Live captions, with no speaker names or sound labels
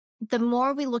the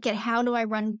more we look at how do I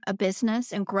run a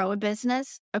business and grow a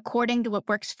business according to what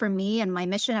works for me and my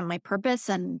mission and my purpose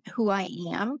and who I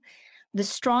am, the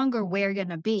stronger we're going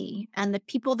to be. And the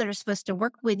people that are supposed to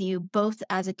work with you, both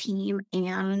as a team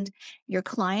and your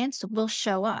clients, will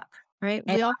show up, right?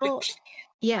 We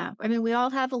all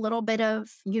have a little bit of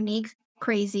unique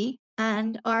crazy,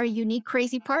 and our unique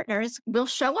crazy partners will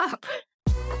show up.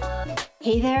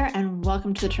 Hey there, and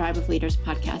welcome to the Tribe of Leaders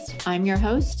podcast. I'm your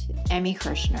host, Emmy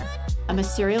Kirshner. I'm a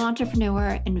serial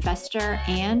entrepreneur, investor,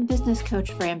 and business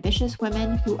coach for ambitious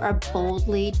women who are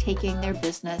boldly taking their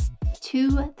business to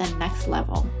the next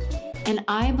level. And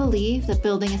I believe that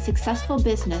building a successful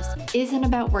business isn't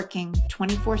about working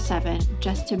 24/7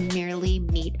 just to merely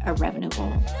meet a revenue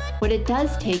goal. What it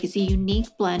does take is a unique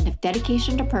blend of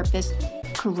dedication to purpose,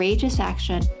 courageous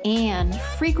action, and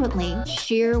frequently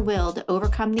sheer will to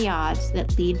overcome the odds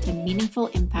that lead to meaningful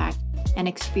impact and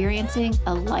experiencing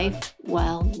a life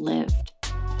well lived.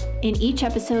 In each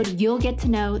episode, you'll get to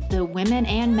know the women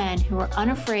and men who are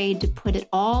unafraid to put it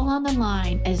all on the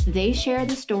line as they share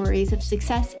the stories of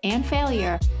success and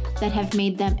failure that have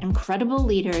made them incredible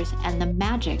leaders and the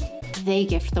magic they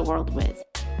gift the world with.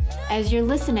 As you're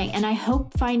listening, and I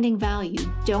hope finding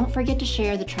value, don't forget to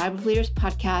share the Tribe of Leaders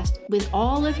podcast with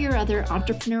all of your other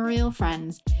entrepreneurial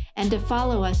friends and to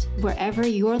follow us wherever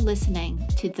you're listening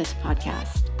to this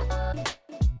podcast.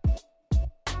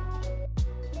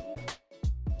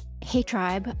 Hey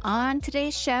Tribe, on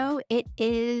today's show, it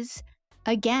is,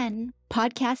 again,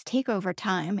 podcast takeover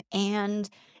time. And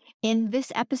in this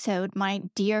episode, my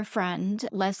dear friend,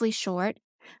 Leslie Short,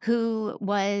 who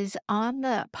was on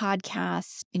the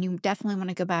podcast, and you definitely want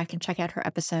to go back and check out her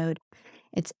episode.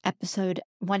 It's episode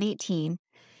 118,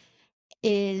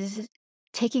 is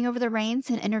taking over the reins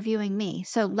and interviewing me.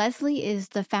 So Leslie is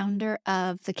the founder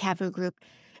of the Cavu Group.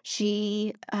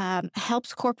 She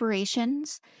helps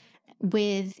corporations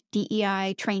with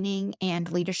DEI training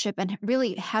and leadership and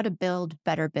really how to build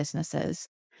better businesses.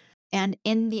 And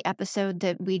in the episode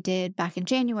that we did back in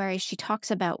January, she talks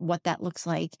about what that looks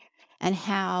like and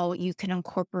how you can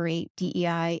incorporate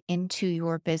DEI into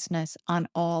your business on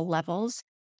all levels.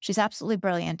 She's absolutely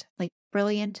brilliant,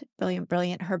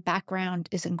 brilliant. Her background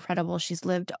is incredible. She's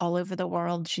lived all over the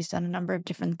world. She's done a number of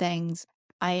different things.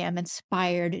 I am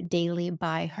inspired daily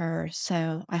by her.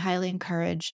 So I highly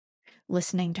encourage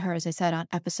listening to her, as I said, on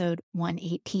episode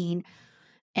 118.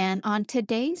 And on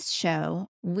today's show,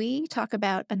 we talk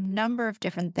about a number of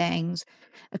different things.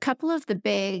 A couple of the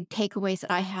big takeaways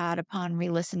that I had upon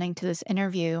re-listening to this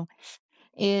interview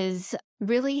is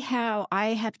really how I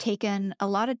have taken a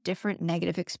lot of different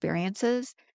negative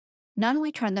experiences, not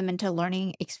only turned them into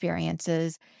learning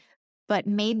experiences, but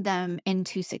made them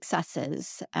into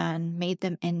successes and made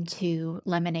them into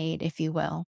lemonade, if you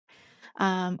will.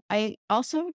 I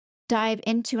also dive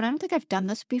into, and I don't think I've done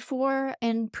this before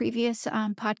in previous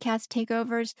podcast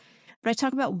takeovers, but I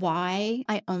talk about why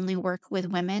I only work with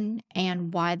women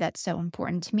and why that's so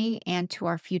important to me and to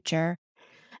our future.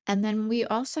 And then we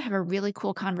also have a really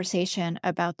cool conversation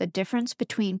about the difference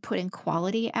between putting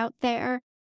quality out there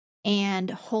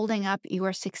and holding up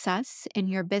your success in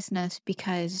your business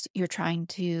because you're trying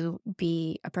to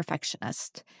be a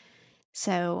perfectionist.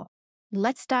 So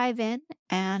let's dive in,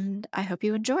 and I hope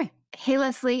you enjoy. Hey,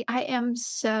 Leslie, I am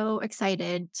so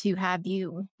excited to have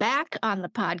you back on the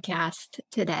podcast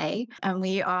today. And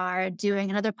we are doing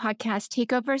another podcast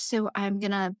takeover. So I'm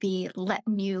going to be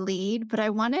letting you lead. But I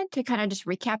wanted to kind of just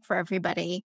recap for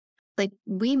everybody. Like,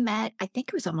 we met, I think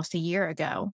it was almost a year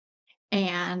ago.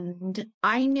 And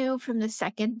I knew from the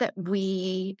second that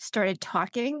we started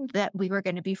talking that we were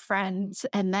going to be friends.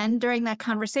 And then during that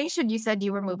conversation, you said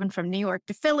you were moving from New York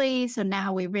to Philly. So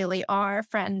now we really are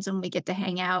friends and we get to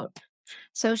hang out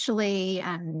socially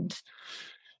and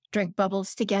drink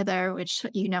bubbles together, which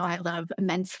you know I love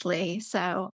immensely.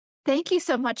 So thank you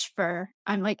so much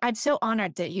I'm so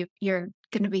honored that you're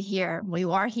going to be here. We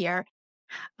are here.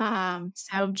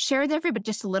 So share with everybody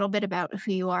just a little bit about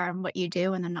who you are and what you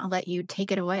do, and then I'll let you take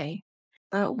it away.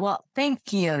 Well,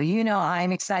 thank you. You know,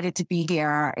 I'm excited to be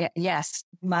here. Yes,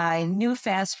 my new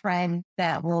fast friend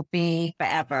that will be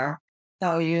forever.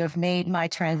 So you have made my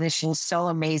transition so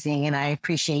amazing, and I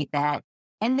appreciate that.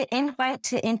 And the invite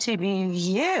to interview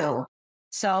you.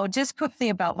 So just quickly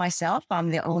about myself,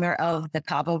 I'm the owner of the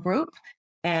Cavu Group.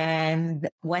 And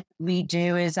what we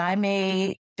do is I'm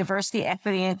a diversity,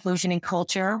 equity, inclusion, and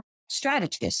culture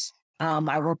strategist.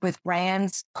 I work with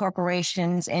brands,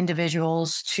 corporations,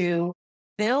 individuals to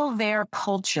build their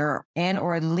culture and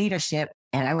or leadership.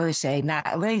 And I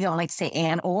really don't like to say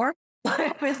and or,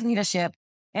 but with leadership.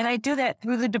 And I do that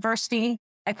through the diversity,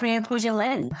 equity, and inclusion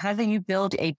lens. How do you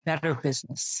build a better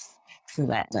business? through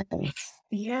that.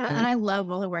 Yeah. And I love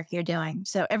all the work you're doing.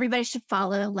 So everybody should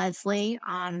follow Leslie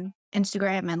on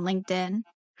Instagram and LinkedIn.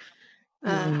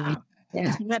 Yeah.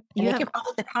 You Can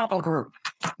follow the Cabo group.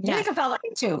 Yeah. They can follow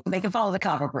me too. They can follow the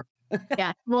Cabo group.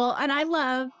 Yeah. Well, and I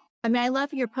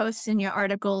love your posts and your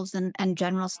articles and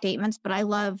general statements, but I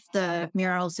love the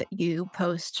murals that you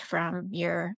post from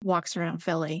your walks around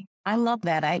Philly. I love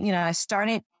that. I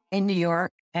started in New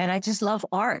York and I just love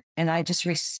art and I just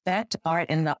respect art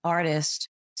and the artist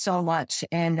so much.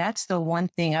 And that's the one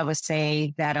thing I would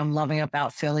say that I'm loving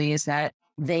about Philly is that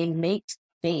they make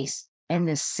space in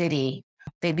the city.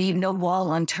 They leave no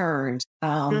wall unturned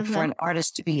for an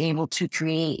artist to be able to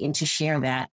create and to share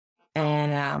that.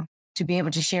 And to be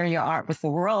able to share your art with the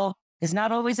world is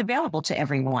not always available to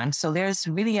everyone. So there's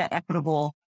really an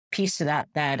equitable piece to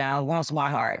that warms my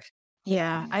heart.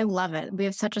 Yeah, I love it. We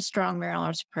have such a strong mural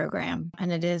arts program,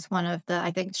 and it is one of the,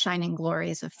 I think, shining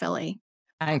glories of Philly.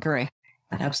 I agree.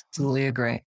 I absolutely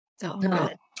agree. So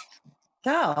good.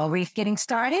 So are we getting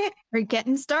started? We're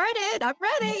getting started. I'm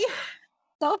ready.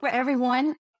 So for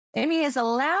everyone, Amy has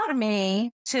allowed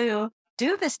me to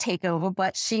do this takeover,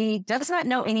 but she does not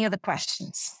know any of the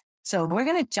questions. So we're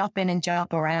going to jump in and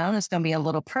jump around. It's going to be a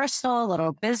little personal, a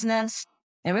little business.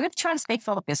 And we're going to try to stay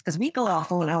focused because we go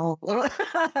off on a little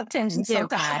tangent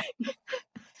sometimes.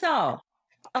 So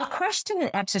a question and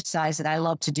exercise that I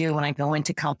love to do when I go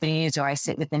into companies or I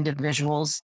sit with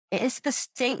individuals is the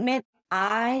statement,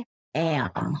 I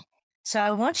am. So I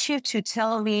want you to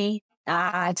tell me,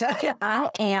 I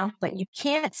am, but you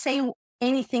can't say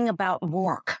anything about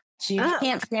work. So you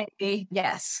can't say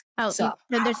yes. Oh, so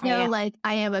there's no like,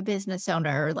 I am a business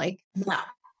owner or like, no.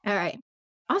 All right.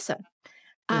 Awesome.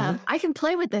 I can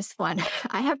play with this one.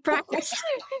 I have practiced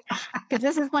because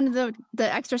this is one of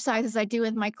the exercises I do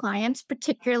with my clients,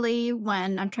 particularly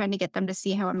when I'm trying to get them to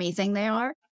see how amazing they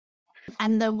are.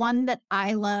 And the one that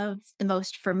I love the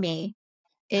most for me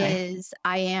is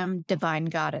I am divine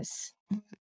goddess.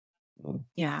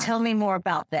 Yeah. Tell me more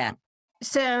about that.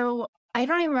 So I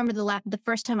don't even remember the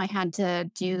first time I had to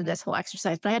do this whole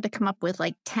exercise, but I had to come up with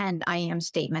like 10 I am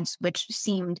statements, which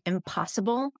seemed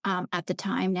impossible at the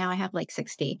time. Now I have like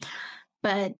 60.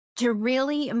 But to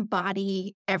really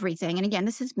embody everything, and again,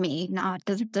 this is me,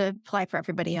 doesn't apply for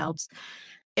everybody else.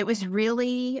 It was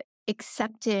really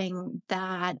accepting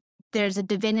that there's a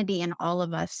divinity in all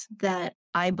of us that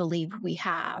I believe we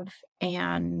have,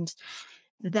 and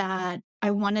that I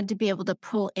wanted to be able to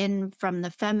pull in from the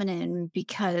feminine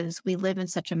because we live in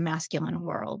such a masculine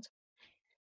world.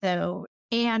 So,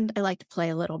 and I like to play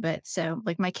a little bit. So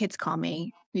like my kids call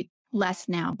me less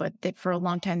now, but for a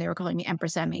long time they were calling me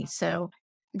Empress Emmy. So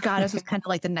goddess was kind of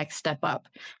like the next step up.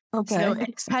 Okay. So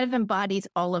it kind of embodies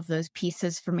all of those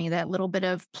pieces for me, that little bit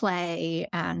of play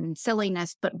and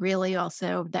silliness, but really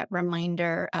also that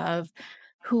reminder of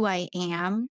who I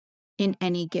am in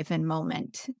any given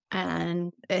moment.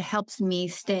 And it helps me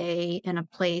stay in a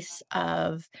place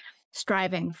of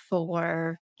striving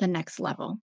for the next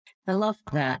level. I love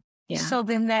that. Yeah. So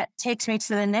then that takes me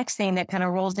to the next thing that kind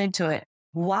of rolls into it.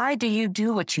 Why do you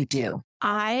do what you do?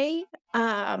 I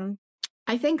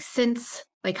think since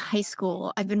like high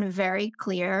school, I've been very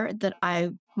clear that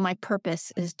my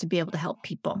purpose is to be able to help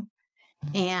people.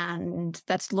 And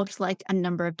that's looked like a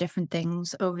number of different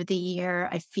things over the year.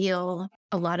 I feel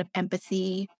a lot of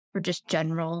empathy for just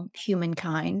general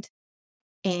humankind.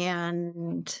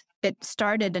 And it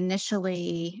started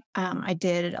initially, I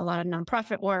did a lot of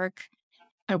nonprofit work.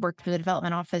 I worked for the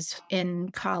development office in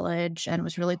college, and it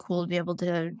was really cool to be able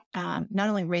to not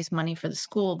only raise money for the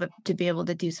school, but to be able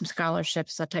to do some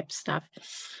scholarships, that type of stuff.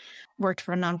 Worked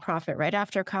for a nonprofit right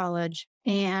after college.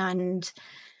 And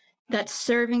that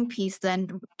serving piece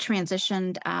then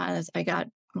transitioned as I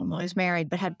was married,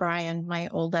 but had Brian, my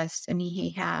oldest, and he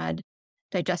had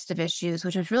digestive issues,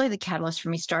 which was really the catalyst for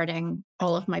me starting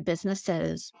all of my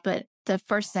businesses. But the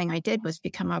first thing I did was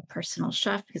become a personal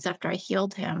chef, because after I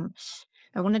healed him,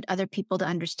 I wanted other people to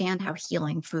understand how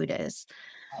healing food is.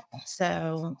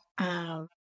 So,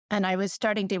 and I was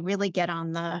starting to really get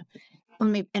on let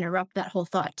me interrupt that whole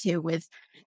thought too with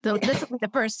this was the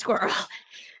first squirrel.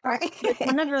 Right.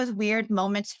 One of those weird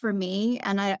moments for me,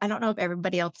 and I don't know if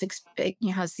everybody else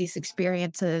has these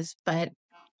experiences, but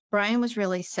Brian was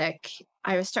really sick.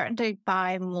 I was starting to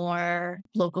buy more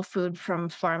local food from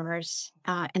farmers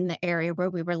in the area where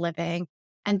we were living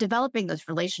and developing those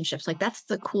relationships. Like that's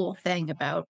the cool thing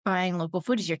about buying local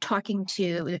food is you're talking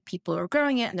to the people who are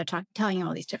growing it and they're telling you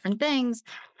all these different things.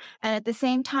 And at the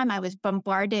same time, I was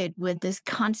bombarded with this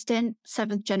constant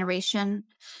seventh generation,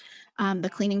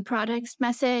 the cleaning products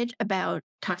message about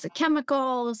toxic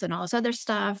chemicals and all this other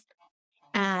stuff.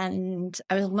 And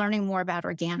I was learning more about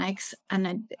organics,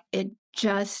 and it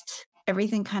just,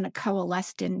 everything kind of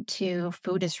coalesced into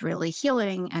food is really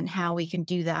healing and how we can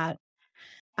do that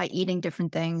by eating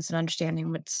different things and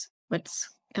understanding what's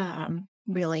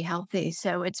really healthy.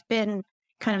 So it's been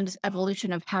kind of this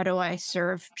evolution of how do I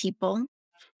serve people,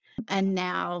 and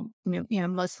now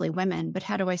mostly women, but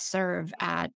how do I serve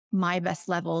at my best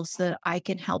level so that I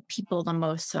can help people the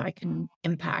most, so I can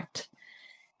impact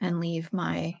and leave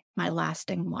my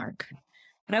lasting mark.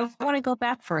 But I want to go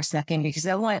back for a second because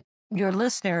I want your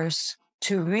listeners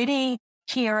to really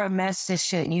hear a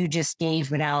message that you just gave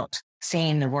without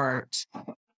saying the words.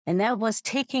 And that was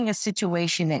taking a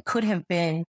situation that could have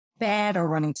been bad or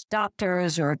running to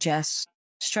doctors or just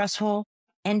stressful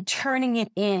and turning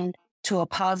it into a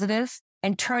positive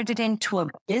and turned it into a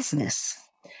business.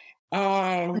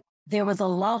 And there was a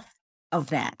love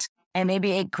of that. And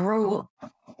maybe it grew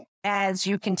as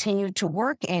you continued to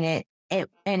work in it.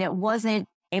 And it wasn't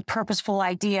a purposeful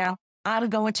idea. I'm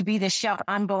going to be the chef.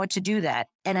 I'm going to do that.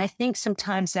 And I think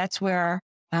sometimes that's where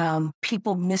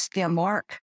people miss their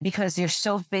mark because they're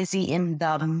so busy in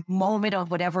the moment of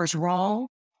whatever's wrong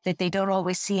that they don't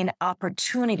always see an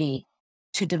opportunity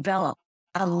to develop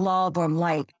a love or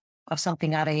like of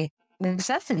something out of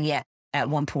necessity at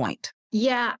one point.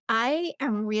 Yeah, I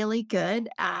am really good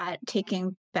at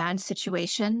taking bad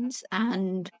situations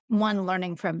and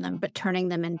learning from them, but turning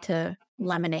them into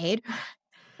lemonade.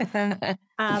 And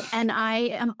I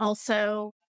am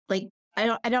also like,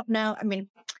 I don't know. I mean,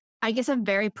 I guess I'm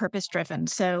very purpose driven.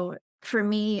 So for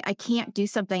me, I can't do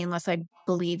something unless I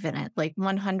believe in it, like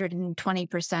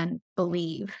 120%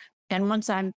 believe. And once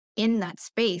I'm in that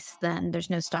space, then there's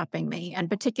no stopping me. And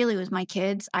particularly with my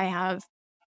kids, I have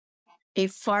a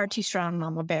far too strong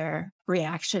mama bear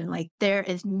reaction. Like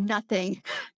there's no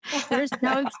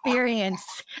experience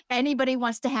anybody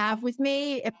wants to have with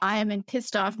me if I am in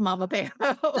pissed off mama bear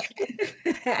mode.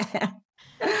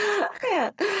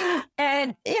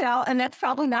 And, and that's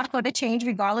probably not going to change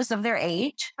regardless of their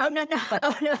age. Oh, no.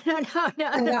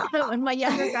 And my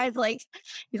younger guy's like,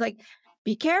 he's like,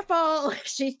 be careful.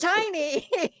 She's tiny.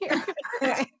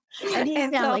 And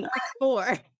he's now like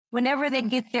 4. Whenever they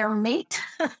get their mate,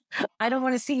 I don't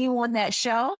want to see you on that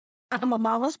show. I'm a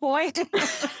mama's boy.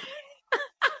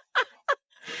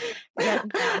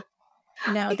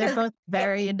 No, they're both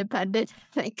very independent.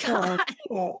 Thank God.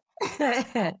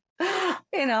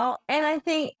 And I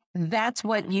think that's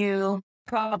what you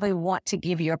probably want to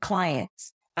give your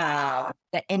clients,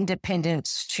 the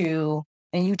independence to,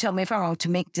 and you tell me if I'm wrong, to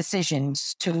make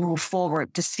decisions, to move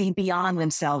forward, to see beyond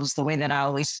themselves, the way that I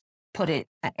always put it,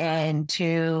 and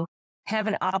to have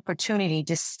an opportunity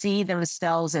to see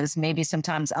themselves as maybe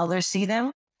sometimes others see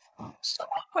them. So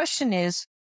my question is,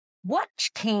 what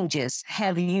changes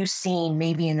have you seen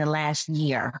maybe in the last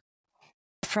year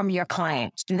from your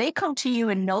clients? Do they come to you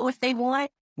and know what they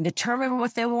want, determine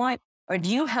what they want, or do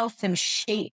you help them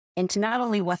shape into not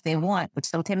only what they want, but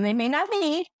something they may not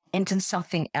need, into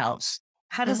something else?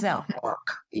 How does that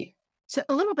work? So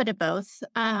a little bit of both.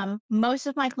 Most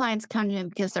of my clients come to me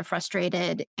because they're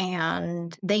frustrated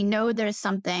and they know there's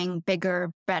something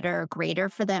bigger, better, greater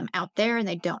for them out there, and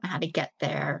they don't know how to get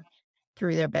there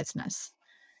through their business.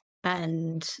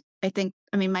 And I think,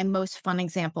 my most fun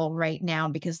example right now,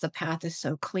 because the path is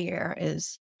so clear,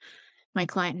 is my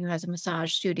client who has a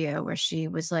massage studio where she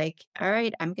was like, all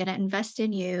right, I'm going to invest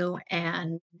in you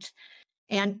and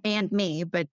me,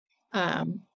 but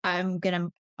I'm going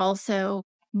to also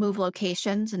move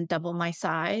locations and double my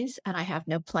size, and I have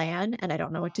no plan and I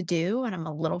don't know what to do, and I'm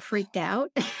a little freaked out.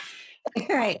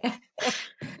 Right.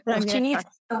 Well, she needs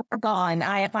to work on.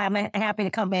 I'm happy to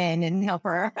come in and help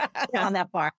her on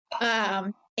that part.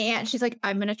 And she's like,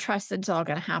 I'm going to trust it's all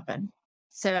going to happen.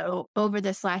 So over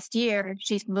this last year,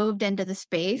 she's moved into the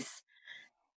space.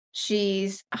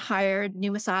 She's hired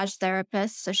new massage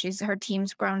therapists. So her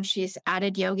team's grown. She's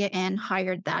added yoga in,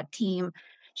 hired that team.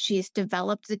 She's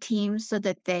developed the team so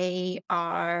that they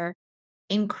are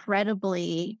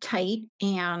incredibly tight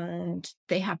and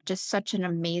they have just such an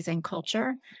amazing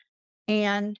culture.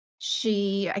 And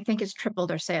she, I think, has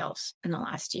tripled her sales in the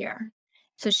last year.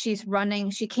 So she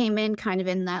came in kind of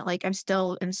in that, like, I'm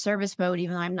still in service mode,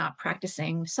 even though I'm not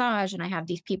practicing massage, and I have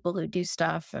these people who do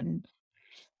stuff, and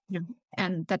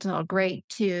that's all great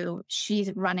too.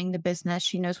 She's running the business.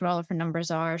 She knows what all of her numbers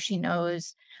are. She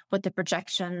knows what the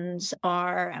projections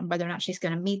are and whether or not she's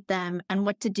going to meet them, and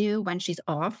what to do when she's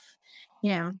off.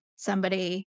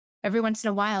 Somebody, every once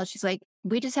in a while, she's like,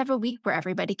 we just have a week where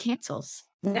everybody cancels.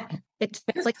 It's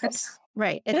like,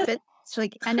 right. It's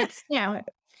like, and it's,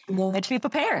 let's be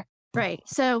prepared. Right.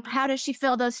 So how does she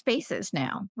fill those spaces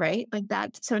now? Right. Like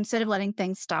that. So instead of letting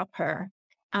things stop her,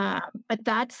 But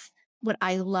that's what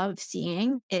I love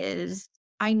seeing is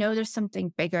I know there's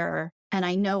something bigger and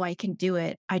I know I can do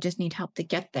it. I just need help to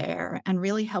get there and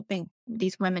really helping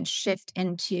these women shift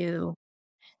into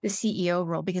the CEO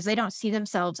role because they don't see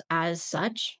themselves as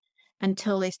such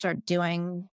until they start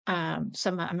doing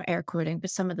some, I'm air quoting, but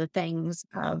some of the things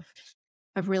of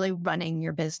really running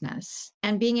your business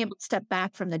and being able to step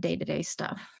back from the day-to-day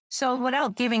stuff. So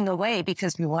without giving away,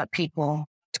 because we want people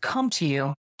to come to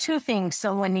you, two things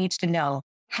someone needs to know: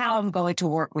 how I'm going to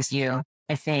work with you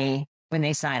when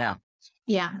they sign up.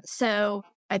 Yeah. So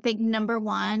I think number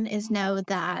one is know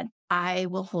that I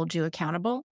will hold you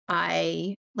accountable.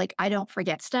 I don't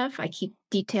forget stuff. I keep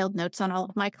detailed notes on all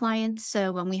of my clients.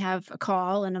 So when we have a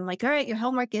call and I'm like, all right, your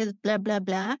homework is blah, blah,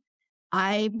 blah,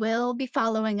 I will be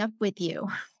following up with you.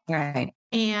 Right.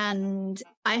 And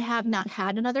I have not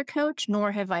had another coach,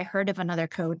 nor have I heard of another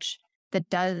coach that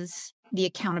does the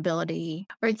accountability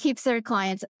or keeps their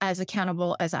clients as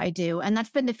accountable as I do. And that's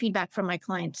been the feedback from my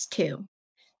clients too,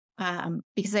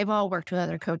 because they've all worked with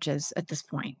other coaches at this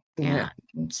point. Yeah.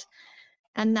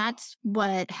 And that's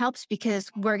what helps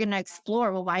because we're going to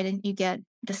explore, well, why didn't you get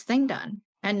this thing done?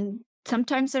 And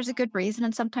sometimes there's a good reason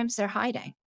and sometimes they're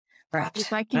hiding. Right.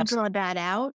 If I can draw that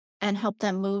out and help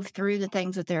them move through the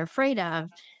things that they're afraid of,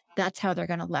 that's how they're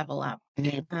going to level up.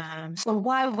 So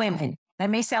why women? That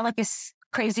may sound like a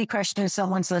crazy question if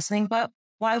someone's listening, but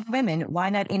why women? Why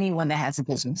not anyone that has a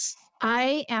business?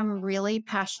 I am really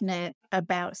passionate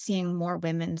about seeing more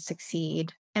women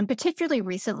succeed. And particularly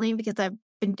recently, because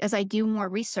as I do more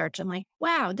research, I'm like,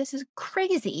 wow, this is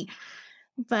crazy.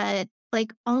 But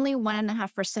like only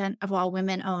 1.5% of all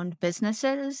women owned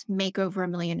businesses make over $1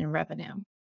 million in revenue.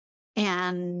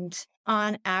 And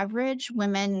on average,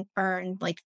 women earn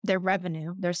like their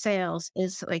revenue, their sales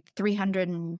is like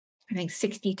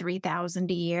 63,000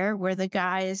 a year, where the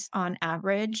guys on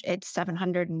average, it's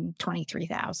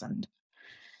 723,000.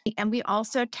 And we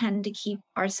also tend to keep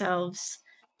ourselves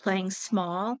playing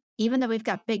small, even though we've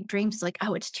got big dreams, like,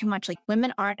 oh, it's too much. Like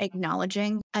women aren't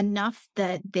acknowledging enough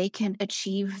that they can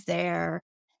achieve their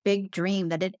big dream,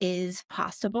 that it is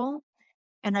possible.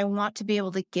 And I want to be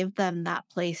able to give them that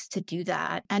place to do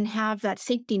that and have that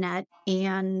safety net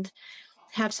and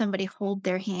have somebody hold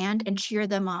their hand and cheer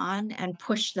them on and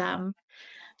push them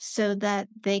so that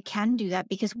they can do that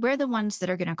because we're the ones that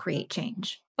are going to create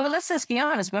change. But let's just be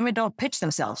honest, women don't pitch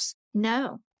themselves.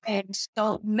 No. And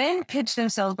so men pitch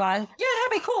themselves by, yeah,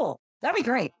 that'd be cool. That'd be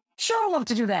great. Sure, I'd love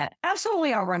to do that.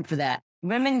 Absolutely, I'll run for that.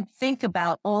 Women think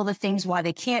about all the things why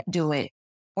they can't do it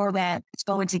or that it's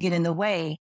going to get in the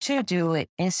way to do it,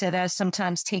 instead of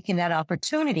sometimes taking that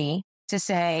opportunity to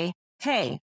say,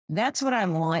 hey, that's what I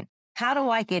want. How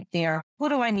do I get there? Who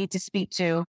do I need to speak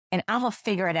to? And I'm going to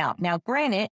figure it out. Now,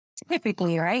 granted,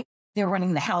 typically, right, they're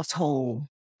running the household.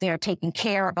 They're taking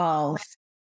care of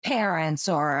parents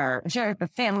or a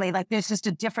family. Like there's just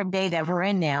a different day that we're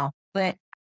in now. But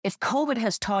if COVID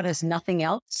has taught us nothing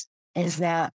else, is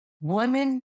that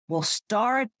women will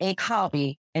start a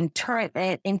hobby and turn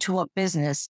it into a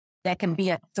business that can be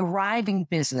a thriving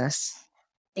business.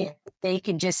 If they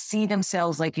can just see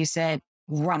themselves, like you said,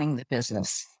 running the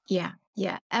business. Yeah.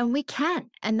 Yeah. And we can.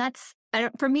 And that's,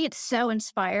 for me, it's so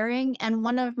inspiring. And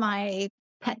one of my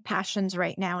pet passions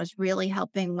right now is really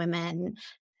helping women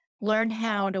learn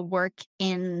how to work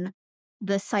in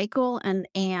the cycle and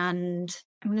I'm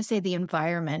going to say the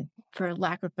environment, for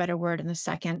lack of a better word in a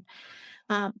second,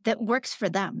 that works for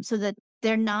them so that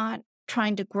they're not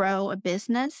trying to grow a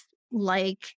business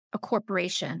like a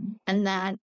corporation. And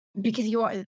that because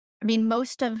I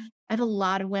have a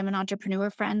lot of women entrepreneur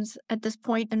friends at this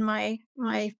point in my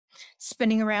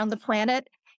spinning around the planet.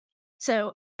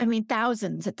 So, I mean,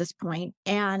 thousands at this point.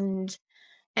 And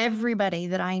everybody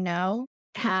that I know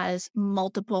has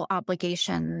multiple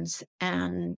obligations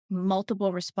and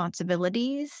multiple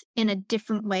responsibilities in a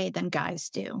different way than guys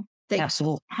do. They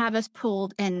Absolutely have us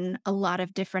pulled in a lot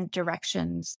of different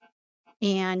directions.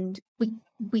 And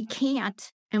we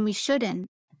can't and we shouldn't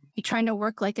be trying to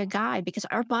work like a guy because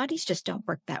our bodies just don't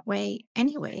work that way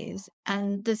anyways.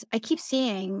 And I keep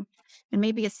seeing, and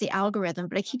maybe it's the algorithm,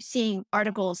 but I keep seeing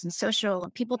articles and social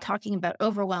and people talking about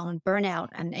overwhelm and burnout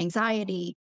and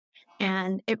anxiety.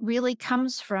 And it really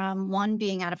comes from one,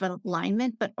 being out of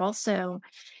alignment, but also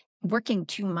working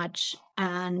too much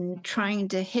and trying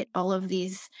to hit all of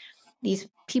these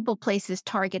people, places,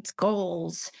 targets,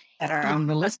 goals that are on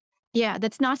the list. Yeah,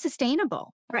 that's not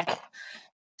sustainable. Right.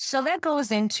 So that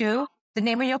goes into the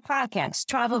name of your podcast,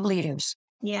 Tribe of Leaders.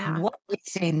 Yeah. What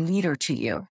is a leader to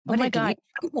you? Oh my God.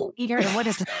 Leader, and what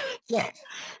is it? Yeah.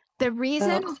 The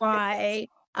reason why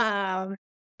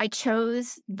I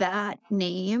chose that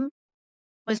name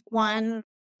was one,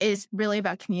 is really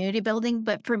about community building.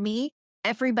 But for me,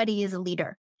 everybody is a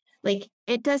leader. Like,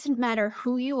 it doesn't matter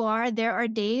who you are. There are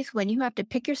days when you have to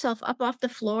pick yourself up off the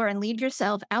floor and lead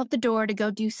yourself out the door to go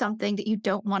do something that you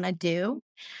don't want to do.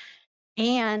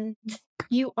 And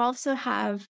you also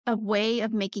have a way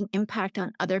of making impact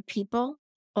on other people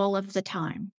all of the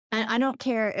time. And I don't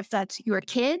care if that's your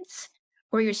kids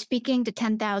or you're speaking to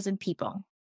 10,000 people.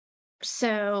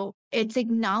 So it's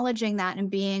acknowledging that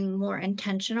and being more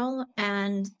intentional.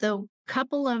 And the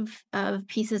couple of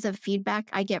pieces of feedback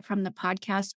I get from the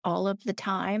podcast all of the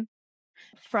time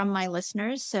from my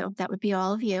listeners, so that would be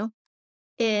all of you,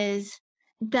 is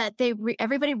that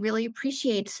everybody really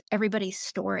appreciates everybody's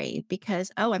story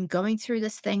because, oh, I'm going through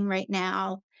this thing right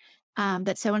now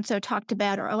that so-and-so talked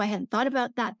about, or, oh, I hadn't thought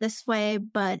about that this way,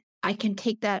 but I can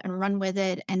take that and run with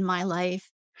it in my life.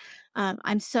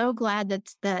 I'm so glad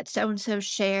that so-and-so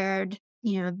shared,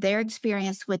 their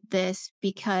experience with this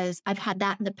because I've had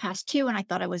that in the past too, and I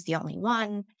thought I was the only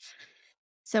one.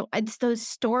 So it's those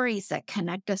stories that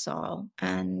connect us all.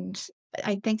 And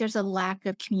I think there's a lack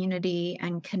of community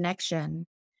and connection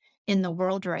in the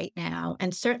world right now,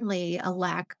 and certainly a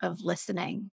lack of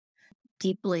listening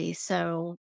deeply.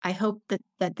 So I hope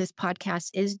that this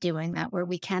podcast is doing that, where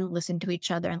we can listen to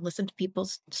each other and listen to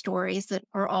people's stories that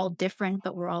are all different,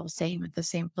 but we're all the same at the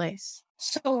same place.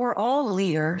 So we're all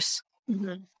leaders.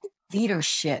 Mm-hmm.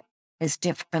 Leadership is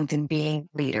different than being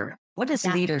leader. What is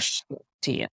leadership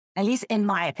to you? At least in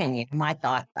my opinion, my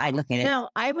thought, I look at it. No,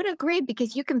 I would agree,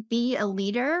 because you can be a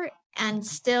leader and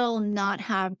still not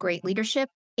have great leadership,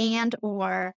 and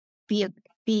or have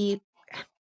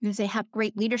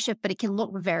great leadership, but it can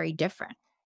look very different.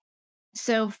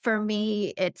 So for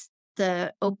me, it's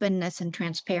the openness and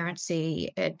transparency.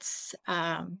 It's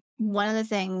one of the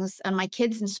things, and my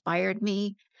kids inspired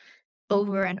me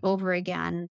over and over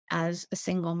again as a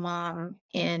single mom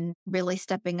in really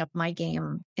stepping up my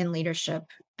game in leadership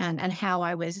and how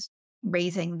I was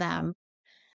raising them.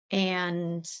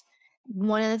 And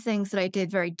one of the things that I did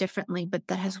very differently, but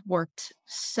that has worked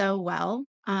so well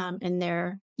in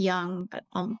their young,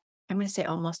 I'm going to say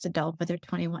almost adult, but they're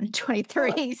 21 and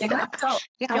 23. So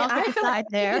I decide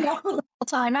there. The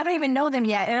time. I don't even know them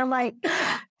yet. And I'm like,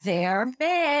 they're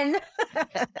men.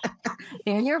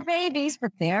 They're your babies,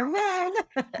 but they're men.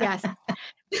 Yes.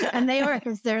 And they are,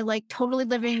 because they're like totally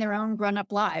living their own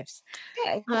grown-up lives.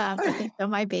 So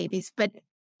my babies. But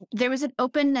there was an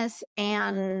openness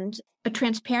and a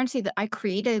transparency that I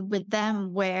created with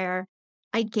them, where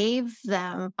I gave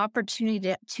them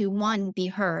opportunity to one, be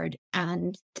heard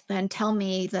and tell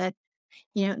me that,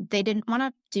 they didn't want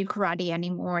to do karate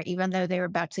anymore, even though they were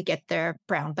about to get their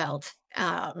brown belt.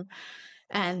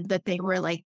 And that they were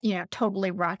like,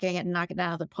 totally rocking it and knocking it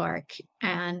out of the park,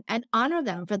 and honor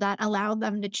them for that, allow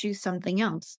them to choose something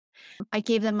else. I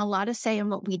gave them a lot of say in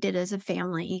what we did as a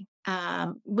family,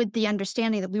 with the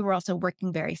understanding that we were also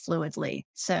working very fluidly.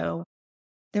 So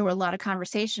there were a lot of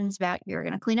conversations about, you're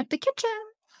going to clean up the kitchen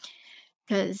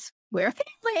because we're a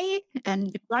family, and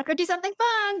if you want to go do something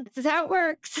fun, this is how it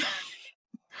works.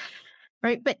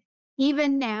 Right. But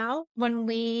even now, when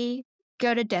we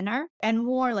go to dinner and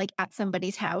more like at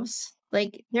somebody's house,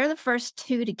 like they're the first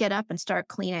two to get up and start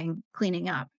cleaning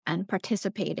up and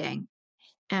participating,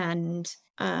 and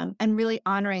really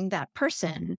honoring that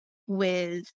person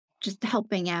with just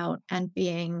helping out and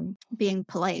being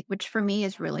polite, which for me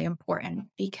is really important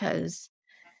because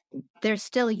they're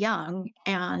still young.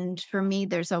 And for me,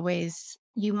 there's always,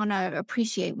 you want to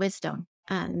appreciate wisdom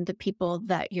and the people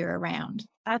that you're around.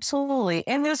 Absolutely.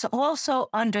 And there's also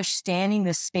understanding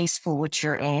the space for which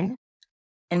you're in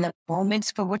and the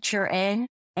moments for which you're in.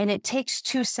 And it takes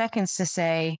 2 seconds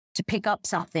to pick up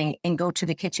something and go to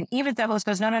the kitchen. Even if the host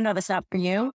goes, no, that's not for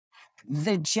you.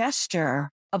 The gesture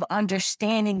of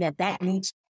understanding that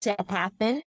needs to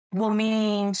happen will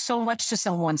mean so much to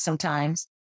someone sometimes.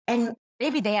 And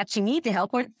maybe they actually need the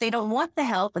help, or they don't want the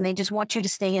help and they just want you to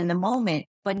stay in the moment.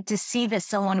 But to see that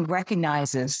someone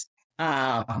recognizes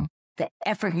the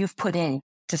effort you've put in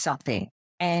to something,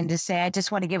 and to say, I just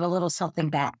want to give a little something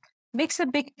back, makes a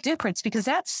big difference, because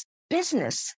that's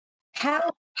business.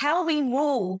 How we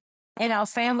move in our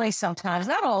family sometimes,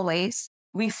 not always,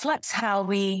 reflects how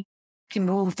we can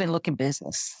move and look in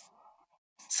business.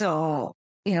 So,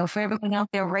 for everyone out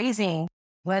there raising,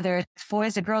 whether it's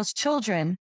boys or girls,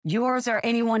 children, yours or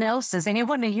anyone else's,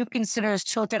 anyone that you consider as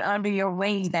children under your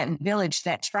wing, that village,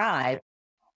 that tribe,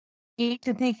 you need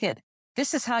to think that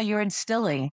this is how you're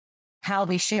instilling how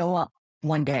we show up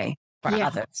one day for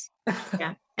others.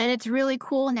 Yeah. And it's really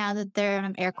cool now that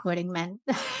they're, air quoting, men.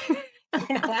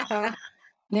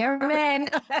 They're men.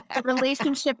 The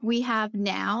relationship we have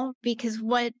now, because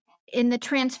what in the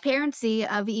transparency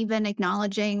of even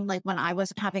acknowledging, like, when I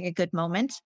wasn't having a good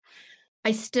moment,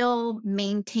 I still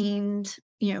maintained,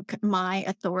 my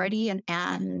authority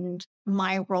and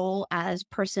my role as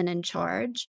person in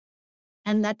charge.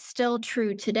 And that's still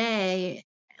true today,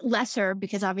 lesser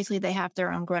because obviously they have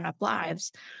their own grown up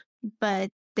lives, but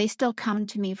they still come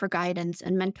to me for guidance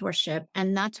and mentorship.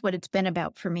 And that's what it's been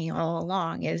about for me all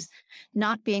along, is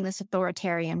not being this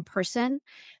authoritarian person,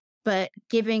 but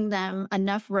giving them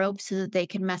enough rope so that they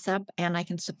can mess up and I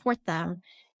can support them,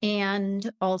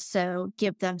 and also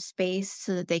give them space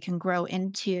so that they can grow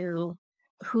into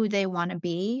who they want to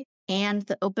be, and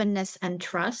the openness and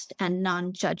trust and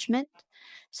non-judgment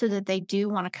so that they do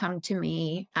want to come to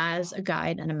me as a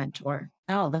guide and a mentor.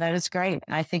 Oh, that is great.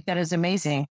 I think that is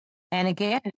amazing. And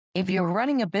again, if you're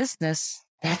running a business,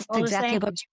 that's exactly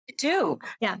what you do.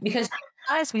 Yeah. Because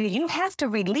honestly, you have to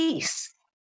release.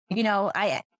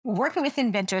 I working with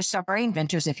inventors, software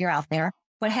inventors, if you're out there,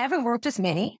 but haven't worked with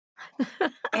many.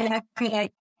 And I give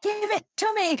it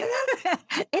to me.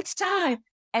 It's time.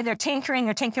 And they're tinkering,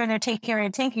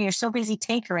 You're so busy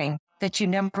tinkering that you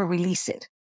never release it.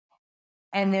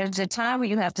 And there's a time where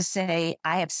you have to say,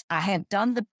 I have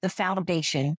done the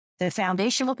foundation. The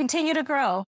foundation will continue to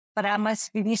grow, but I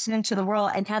must release it into the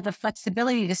world and have the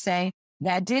flexibility to say,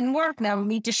 that didn't work. Now we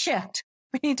need to shift.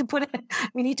 We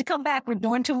need to come back. We're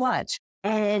doing too much.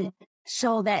 And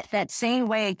so that same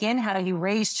way, again, how you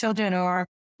raise children or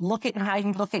look at how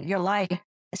you look at your life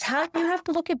is how you have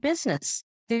to look at business.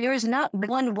 There is not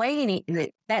one way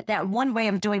that one way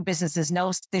of doing business there's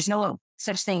no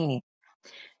such thing.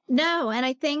 No. And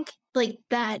I think like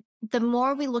that the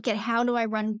more we look at how do I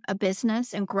run a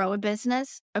business and grow a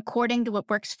business according to what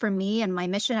works for me and my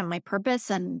mission and my purpose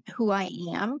and who I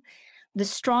am, the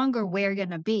stronger we're going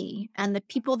to be. And the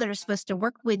people that are supposed to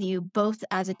work with you, both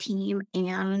as a team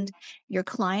and your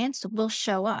clients, will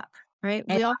show up, right?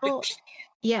 We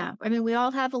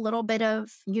all have a little bit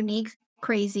of unique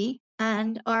crazy,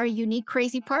 and our unique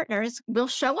crazy partners will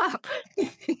show up.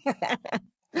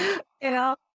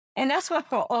 And that's what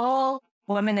for all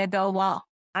women that go, well,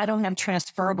 I don't have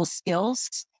transferable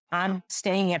skills. I'm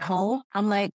staying at home. I'm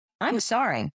like, I'm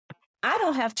sorry. I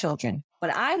don't have children,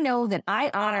 but I know that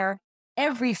I honor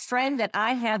every friend that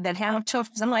I have that have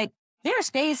children. I'm like, there's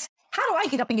days, how do I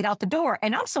get up and get out the door?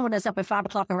 And I'm someone that's up at 5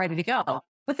 o'clock and ready to go.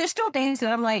 But there's still days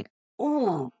that I'm like,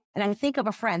 oh, and I think of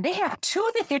a friend. They have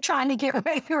 2 that they're trying to get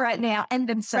ready right now and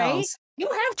themselves. Right? You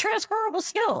have transferable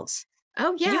skills.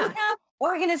 Oh, yeah. You have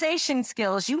organization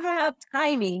skills. You have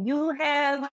timing. You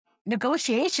have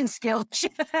negotiation skills. You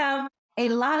have a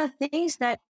lot of things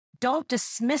that don't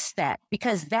dismiss that,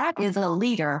 because that is a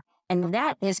leader and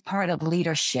that is part of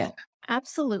leadership.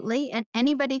 Absolutely. And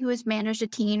anybody who has managed a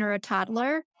teen or a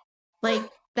toddler, like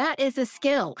that is a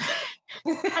skill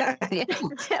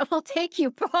that will take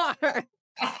you far.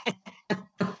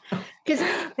 Because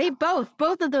they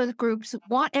both of those groups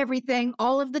want everything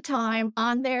all of the time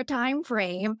on their time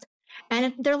frame.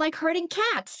 And they're like herding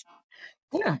cats.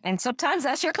 Yeah. And sometimes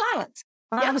that's your clients.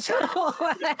 So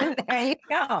there you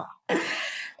go.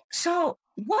 So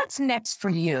what's next for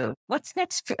you? What's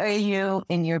next for you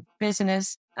in your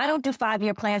business? I don't do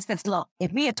 5-year plans. That's low.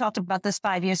 If we had talked about this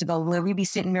 5 years ago, will we be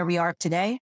sitting where we are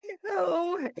today?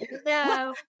 No.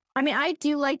 I mean, I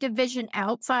do like to vision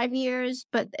out 5 years,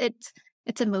 but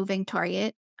it's a moving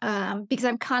target because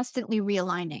I'm constantly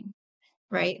realigning,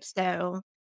 right? So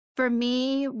for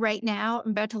me right now,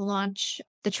 I'm about to launch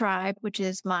The Tribe, which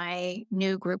is my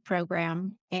new group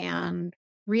program, and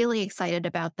really excited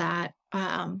about that.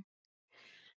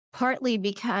 Partly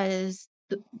because,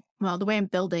 the way I'm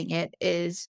building it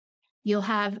is you'll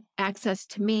have access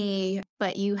to me,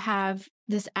 but you have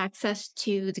this access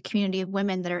to the community of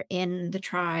women that are in the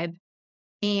tribe.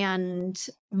 And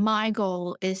my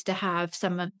goal is to have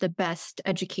some of the best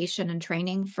education and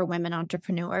training for women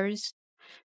entrepreneurs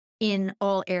in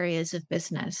all areas of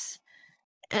business,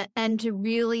 and to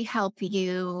really help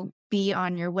you be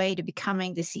on your way to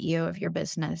becoming the CEO of your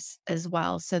business as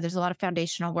well. So there's a lot of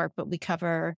foundational work, but we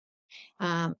cover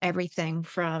everything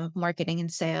from marketing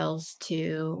and sales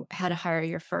to how to hire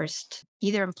your first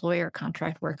either employee or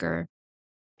contract worker,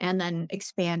 and then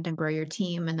expand and grow your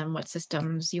team, and then what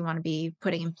systems you want to be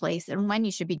putting in place and when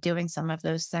you should be doing some of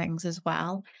those things as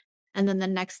well. And then the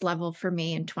next level for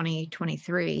me in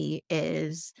 2023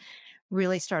 is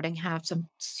really starting to have some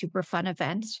super fun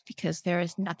events, because there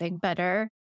is nothing better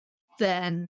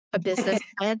than a business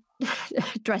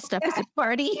dressed up as a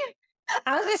party.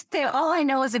 I was just saying, all I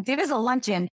know is if there is a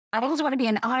luncheon, I always want to be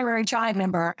an honorary tribe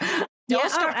member Yeah, Don't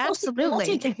start posting absolutely.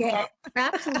 emojis again.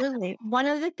 Absolutely. One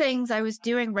of the things I was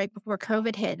doing right before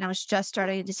COVID hit and I was just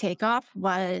starting to take off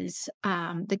was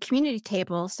the community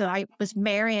table. So I was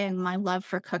marrying my love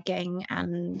for cooking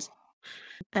and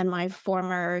my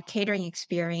former catering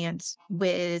experience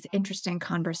with interesting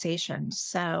conversations.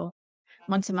 So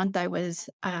once a month, I was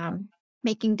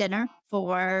making dinner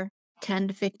for 10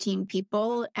 to 15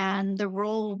 people. And the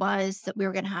rule was that we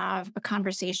were going to have a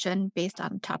conversation based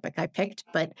on a topic I picked,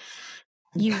 but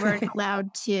you weren't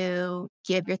allowed to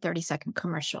give your 30-second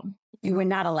commercial. You were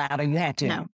not allowed, or you had to.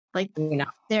 No. Like, You know.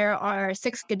 there are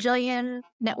 6 gajillion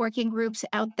networking groups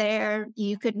out there.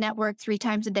 You could network 3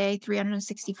 times a day,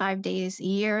 365 days a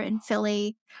year in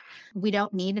Philly. We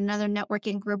don't need another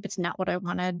networking group. It's not what I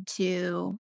wanted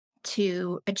to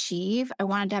achieve. I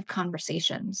wanted to have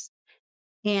conversations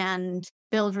and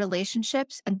build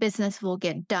relationships, and business will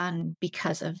get done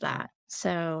because of that.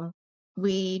 So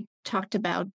we talked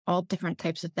about all different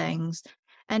types of things.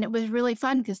 And it was really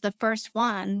fun because the first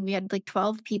one, we had like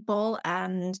 12 people,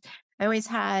 and I always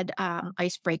had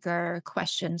icebreaker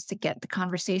questions to get the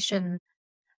conversation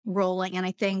rolling. And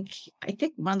I think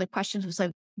one of the questions was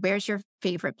like, where's your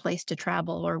favorite place to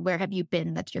travel, or where have you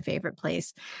been that's your favorite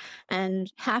place?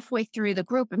 And halfway through the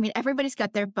group, I mean, everybody's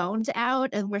got their phones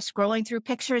out and we're scrolling through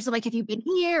pictures of like, have you been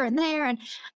here and there? And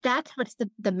that's what's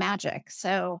the magic.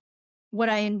 So what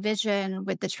I envision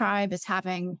with the tribe is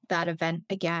having that event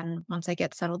again once I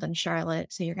get settled in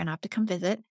Charlotte. So you're going to have to come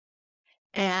visit.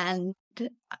 And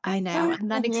I know,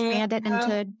 and then expand it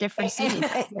into different cities.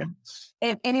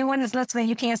 If anyone is listening,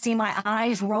 you can't see my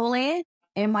eyes rolling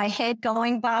and my head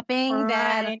going bopping.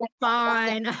 Right,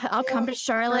 fine. I'll come to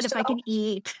Charlotte if I can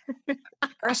eat.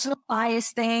 Personal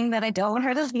bias thing that I don't want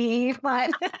her to leave,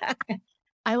 but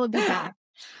I will be back.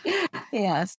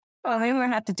 yes. Well, maybe we're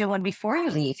going to have to do one before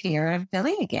you leave here in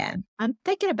Philly again. I'm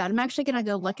thinking about it. I'm actually going to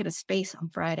go look at a space on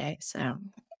Friday. So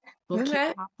we'll keep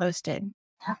it posted.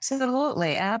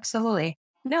 Absolutely. Absolutely.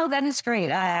 No, that is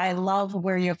great. I love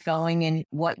where you're going and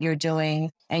what you're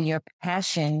doing and your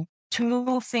passion to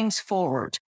move things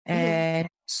forward. Mm-hmm. And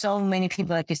so many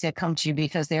people, like you said, come to you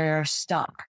because they're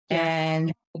stuck. Yeah.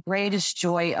 And the greatest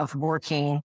joy of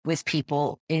working with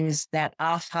people is that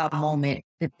aha moment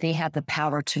that they have the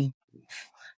power to move.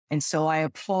 And so I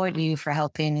applaud you for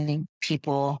helping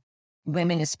people,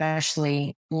 women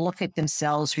especially, look at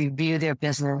themselves, review their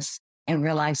business, and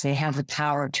realize they have the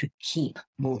power to keep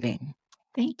moving.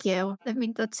 Thank you. I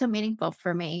mean, that's so meaningful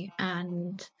for me.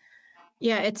 And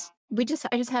yeah, I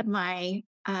just had my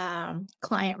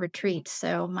client retreat.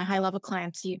 So my high level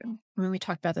clients, we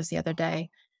talked about this the other day,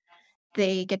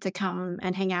 they get to come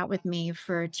and hang out with me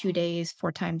for 2 days,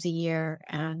 4 times a year.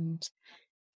 And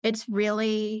it's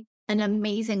really an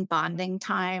amazing bonding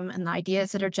time, and the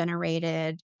ideas that are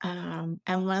generated. And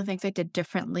one of the things I did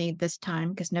differently this time,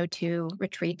 because no 2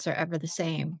 retreats are ever the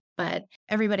same, but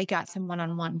everybody got some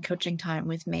one-on-one coaching time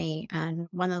with me. And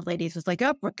one of the ladies was like,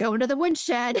 oh, we're going to the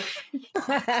woodshed.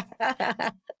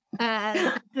 And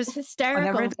it was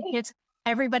hysterical because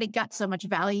everybody got so much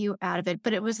value out of it.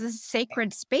 But it was a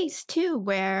sacred space too,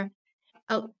 where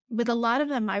with a lot of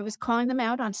them, I was calling them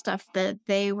out on stuff that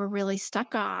they were really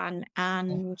stuck on.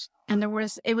 And it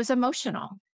was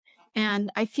emotional.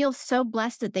 And I feel so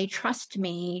blessed that they trust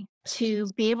me to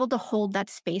be able to hold that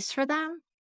space for them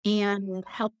and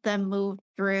help them move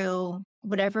through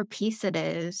whatever piece it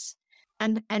is,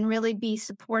 and really be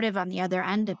supportive on the other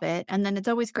end of it. And then it's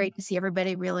always great to see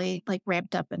everybody really like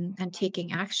ramped up and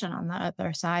taking action on the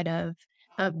other side of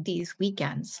these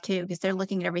weekends too, because they're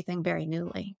looking at everything very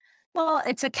newly. Well,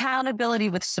 it's accountability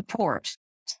with support.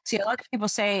 See, a lot of people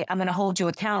say, I'm going to hold you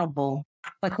accountable,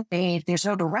 but there's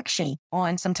no direction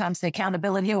on sometimes the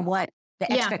accountability or what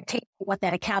the expectation, what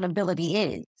that accountability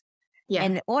is. Yeah.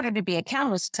 And in order to be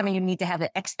accountable, some of you need to have an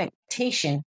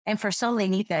expectation. And for some, they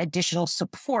need the additional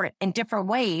support in different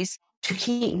ways to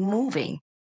keep moving.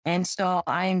 And so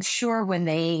I'm sure when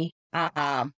they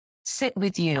sit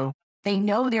with you, they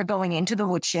know they're going into the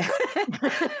woodshed.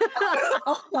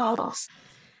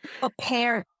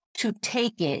 Prepare to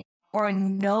take it, or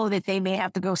know that they may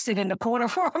have to go sit in the corner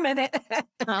for a minute.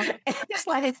 Just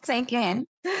let it sink in.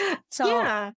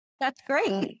 So that's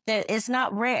great. That it's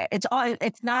not rare.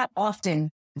 It's not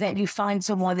often that you find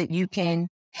someone that you can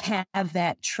have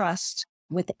that trust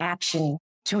with action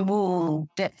to move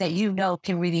that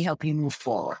can really help you move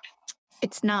forward.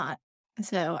 It's not.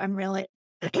 So I'm really,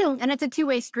 and it's a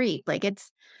two-way street. Like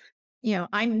it's,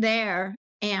 I'm there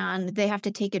and they have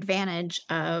to take advantage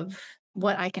of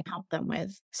what I can help them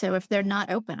with. So if they're not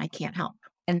open, I can't help.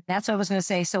 And that's what I was going to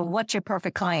say. So what's your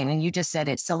perfect client? And you just said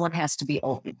it. Someone has to be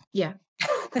open. Yeah.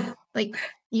 Like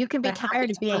you can be But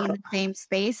tired of being in the same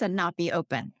space and not be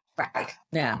open. right.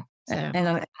 Yeah. So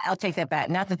And I'll take that back.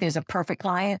 Not that there's a perfect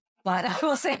client, but I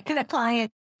will say a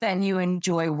client that you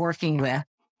enjoy working with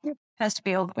has to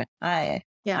be open. I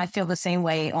feel the same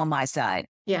way on my side.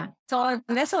 yeah. So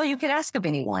that's all you could ask of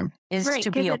anyone is Right.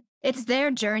 to be open. It's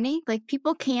their journey. Like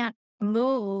people can't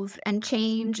move and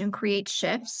change and create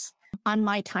shifts on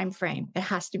my time frame. It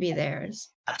has to be theirs.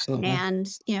 Absolutely. And,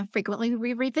 frequently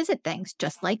we revisit things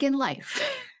just like in life.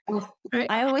 Right?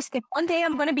 I always think one day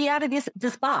I'm going to be out of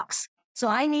this box. So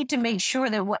I need to make sure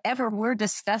that whatever we're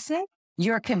discussing,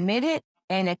 you're committed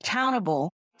and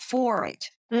accountable for it.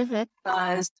 Mm-hmm.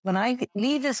 Because when I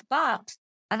leave this box,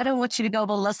 I don't want you to go,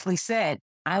 well, Leslie said,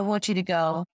 I want you to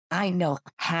go, I know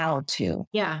how to.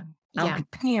 Yeah. I'm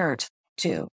prepared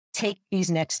to take these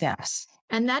next steps.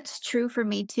 And that's true for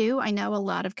me too. I know a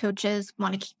lot of coaches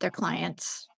want to keep their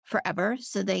clients forever.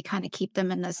 So they kind of keep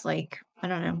them in this, like, I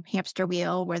don't know, hamster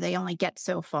wheel where they only get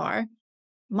so far.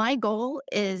 My goal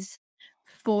is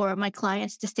for my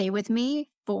clients to stay with me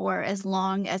for as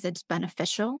long as it's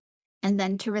beneficial and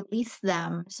then to release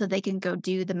them so they can go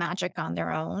do the magic on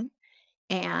their own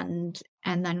and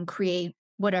then create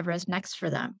whatever is next for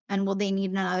them. And will they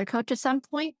need another coach at some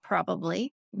point?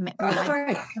 Probably.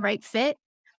 Right fit?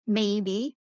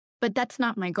 Maybe. But that's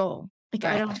not my goal. Like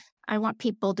I want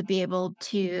people to be able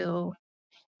to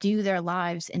do their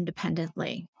lives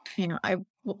independently.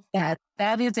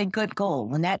 That is a good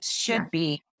goal, and that should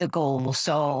be the goal.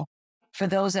 So for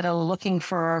those that are looking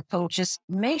for coaches,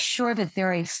 make sure that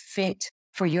they're a fit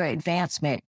for your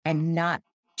advancement and not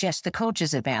just the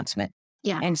coach's advancement.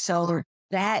 Yeah. And so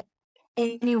that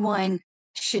anyone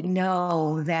should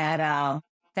know that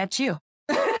that's you.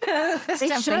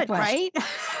 They should, right?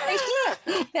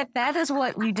 That is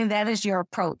what we do. That is your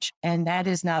approach. And that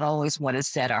is not always what is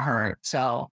said or heard.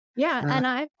 So yeah. And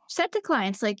I've said to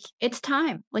clients, like, it's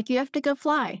time. Like, you have to go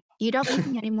fly. You don't need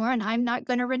me anymore, and I'm not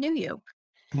going to renew you.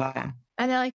 Wow.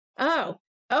 And they're like, oh,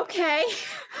 okay.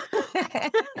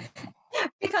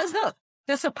 Because look,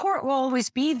 the support will always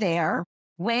be there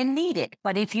when needed.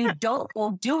 But if you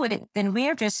won't do it, then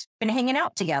we're just been hanging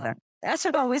out together. That's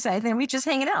what I always say. Then we're just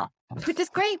hanging out. Which is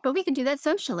great, but we can do that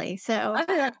socially. So,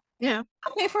 yeah.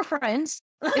 Okay, for friends.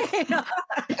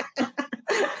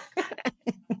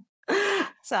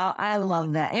 So I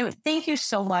love that. Anyway, thank you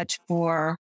so much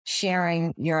for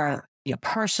sharing your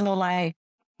personal life,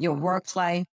 your work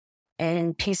life,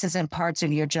 and pieces and parts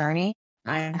of your journey.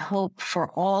 I hope for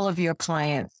all of your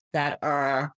clients that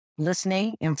are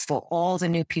listening and for all the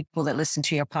new people that listen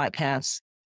to your podcast,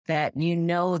 that you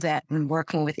know that when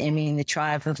working with Emmy and the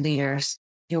tribe of leaders,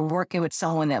 you're working with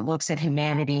someone that looks at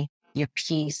humanity, your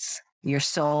peace, your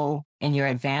soul, and your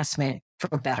advancement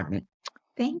for betterment.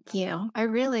 Thank you. I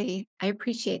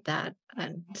appreciate that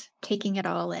and taking it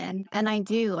all in. And I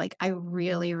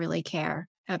really, really care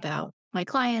about my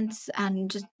clients and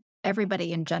just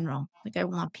everybody in general. Like, I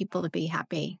want people to be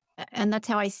happy. And that's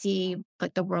how I see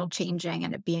like the world changing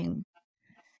and it being,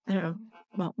 I don't know,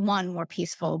 well, one, more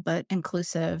peaceful, but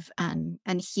inclusive and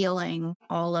healing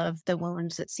all of the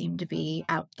wounds that seem to be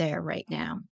out there right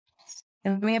now.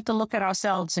 And we have to look at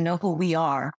ourselves and know who we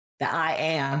are, the I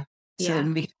am. So that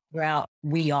we figure out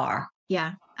we are.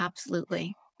 Yeah,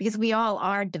 absolutely. Because we all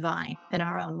are divine in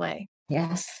our own way.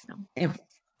 Yes. So.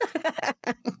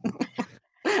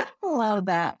 Love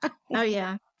that. Oh,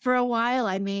 yeah. For a while,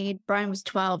 Brian was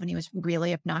 12 and he was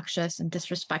really obnoxious and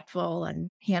disrespectful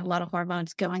and he had a lot of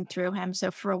hormones going through him.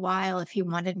 So for a while, if he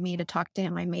wanted me to talk to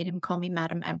him, I made him call me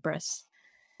Madam Empress.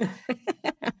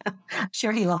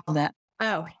 Sure, he loved that.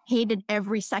 Oh, hated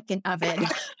every second of it,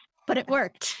 but it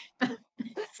worked. People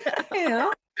get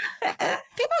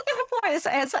a point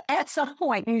at some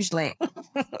point, usually.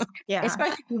 Yeah.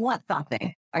 Especially if you want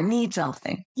something or need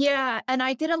something. Yeah. And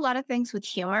I did a lot of things with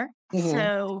humor. Mm-hmm.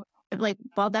 So, like,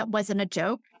 while that wasn't a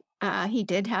joke, he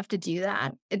did have to do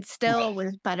that. It still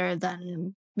was better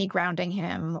than me grounding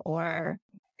him or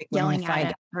yelling at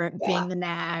him or being the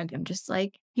nag. I'm just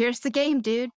like, here's the game,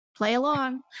 dude. Play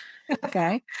along.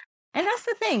 Okay. And that's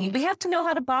the thing. We have to know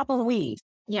how to bob and weave.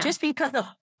 Yeah. Just because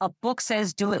a book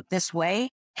says do it this way,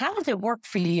 how does it work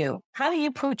for you? How do you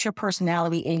put your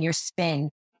personality and your spin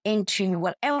into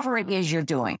whatever it is you're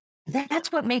doing?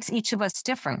 That's what makes each of us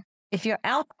different. If you're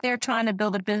out there trying to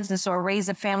build a business or raise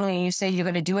a family and you say you're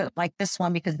going to do it like this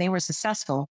one because they were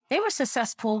successful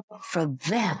for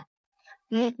them.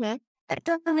 Mm-hmm. That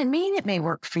doesn't mean it may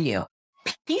work for you.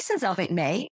 Pieces of it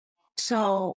may.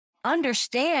 So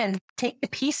understand, take the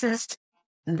pieces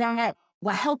that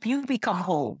will help you become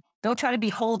whole. Don't try to be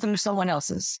whole through someone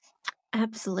else's.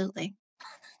 Absolutely.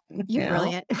 You You're know?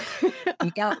 brilliant.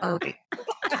 You got okay.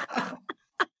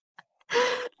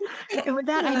 And with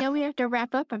that, I know we have to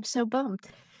wrap up. I'm so bummed.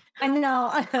 I know.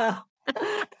 I know.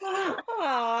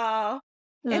 Aw.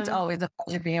 It's Uh, always a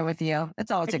pleasure being with you.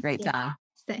 It's always a Thank great you. time.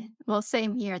 Well,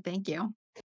 same here. Thank you.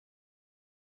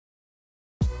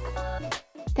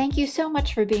 Thank you so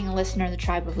much for being a listener of the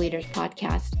Tribe of Leaders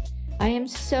podcast. I am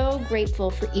so grateful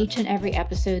for each and every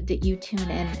episode that you tune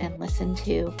in and listen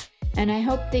to. And I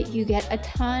hope that you get a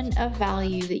ton of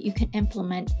value that you can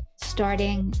implement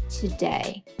starting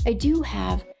today. I do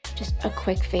have just a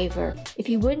quick favor. If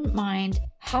you wouldn't mind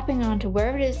hopping on to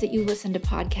wherever it is that you listen to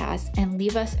podcasts and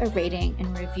leave us a rating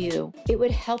and review, it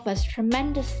would help us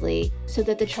tremendously so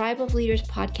that the Tribe of Leaders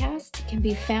podcast can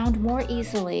be found more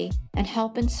easily and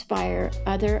help inspire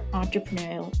other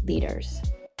entrepreneurial leaders.